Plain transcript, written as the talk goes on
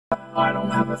I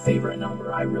don't have a favorite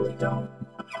number, I really don't.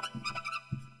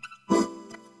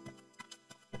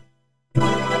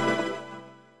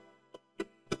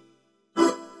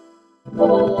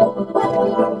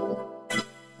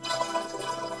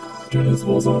 Tennis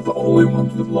balls aren't the only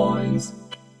ones with lines.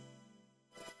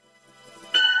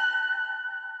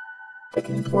 It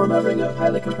can form a ring of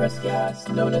highly compressed gas,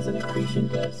 known as an accretion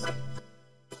disk.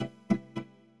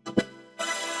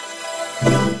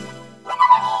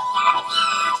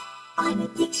 I'm a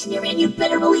dictionary and you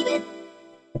better believe it!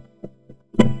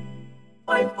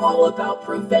 I'm all about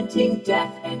preventing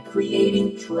death and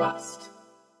creating trust.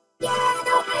 Yeah,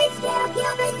 no ice cap, you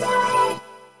can do it!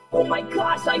 Oh my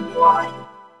gosh, I won!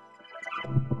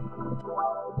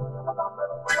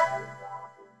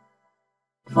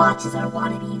 Watches are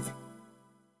wannabes.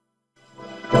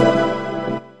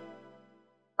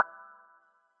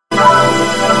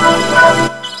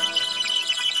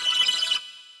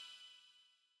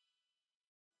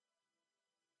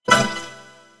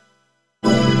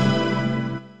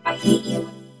 I hate you.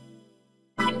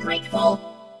 I'm grateful.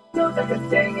 Don't think of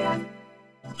saying it.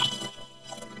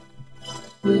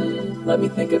 Let me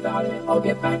think about it. I'll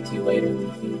get back to you later,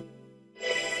 Leafy.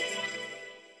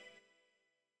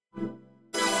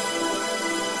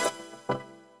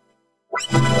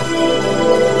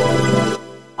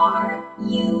 Are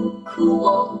you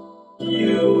cool?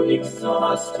 You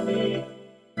exhaust me.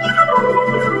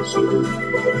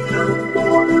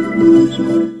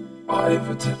 I have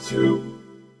a tattoo.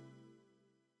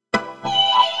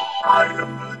 I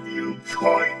am the new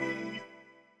Chinese.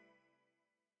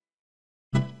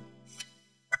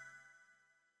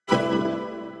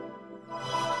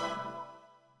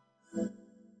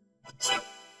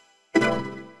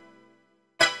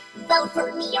 Vote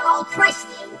for me or I'll crush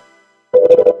you!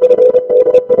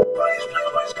 Please,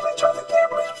 can I try the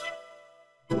game with you?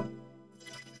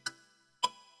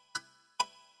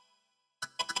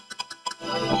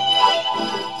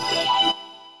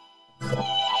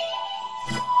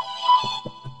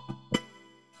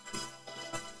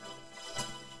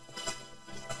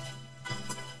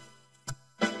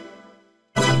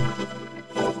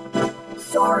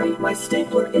 Sorry, my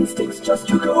stapler instincts just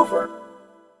took over.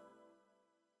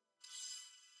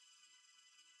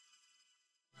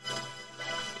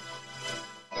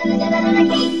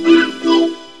 Okay.